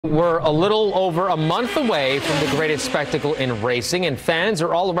We're a little over a month away from the greatest spectacle in racing, and fans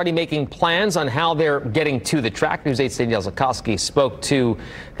are already making plans on how they're getting to the track. News 8's Danielle Zukowski spoke to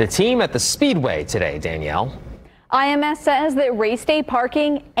the team at the Speedway today. Danielle. IMS says that race day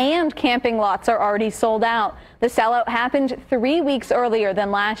parking and camping lots are already sold out. The sellout happened 3 weeks earlier than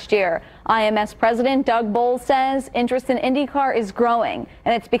last year. IMS President Doug Bowles says interest in IndyCar is growing,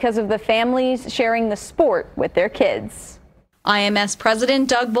 and it's because of the families sharing the sport with their kids. IMS President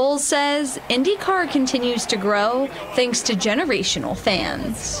Doug Bowles says IndyCar continues to grow thanks to generational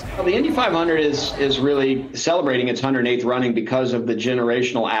fans. Well, the Indy 500 is really celebrating its 108th running because of the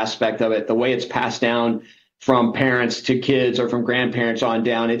generational aspect of it, the way it's passed down from parents to kids or from grandparents on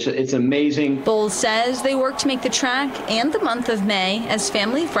down. It's amazing. Bowles says they work to make the track and the month of May as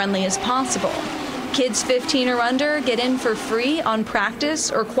family friendly as possible. Kids 15 or under get in for free on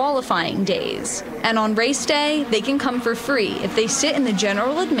practice or qualifying days. And on race day, they can come for free if they sit in the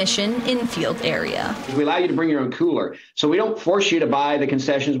general admission infield area. We allow you to bring your own cooler. So we don't force you to buy the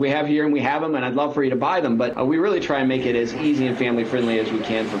concessions we have here, and we have them, and I'd love for you to buy them. But we really try and make it as easy and family friendly as we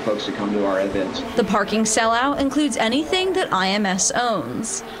can for folks to come to our events. The parking sellout includes anything that IMS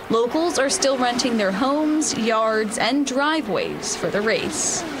owns. Locals are still renting their homes, yards, and driveways for the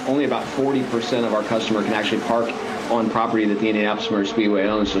race. Only about 40% of our customer can actually park on property that the Indianapolis Motor Speedway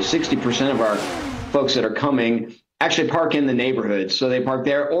owns. So 60% of our folks that are coming actually park in the neighborhood. So they park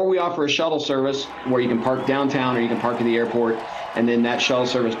there, or we offer a shuttle service where you can park downtown or you can park at the airport, and then that shuttle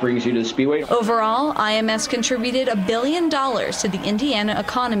service brings you to the Speedway. Overall, IMS contributed $1 billion to the Indiana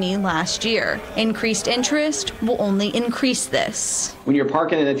economy last year. Increased interest will only increase this. When you're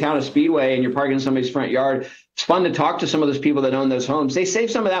parking in the town of Speedway and you're parking in somebody's front yard, it's fun to talk to some of those people that own those homes. They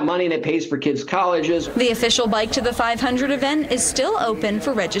save some of that money and it pays for kids' colleges. The official Bike to the 500 event is still open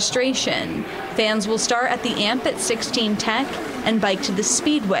for registration. Fans will start at the AMP at 16 Tech and bike to the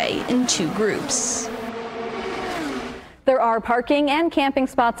Speedway in 2 groups. There are parking and camping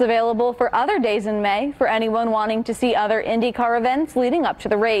spots available for other days in May for anyone wanting to see other IndyCar events leading up to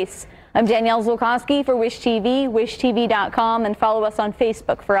the race. I'm Danielle Zukowski for Wish TV, wishtv.com, and follow us on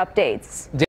Facebook for updates.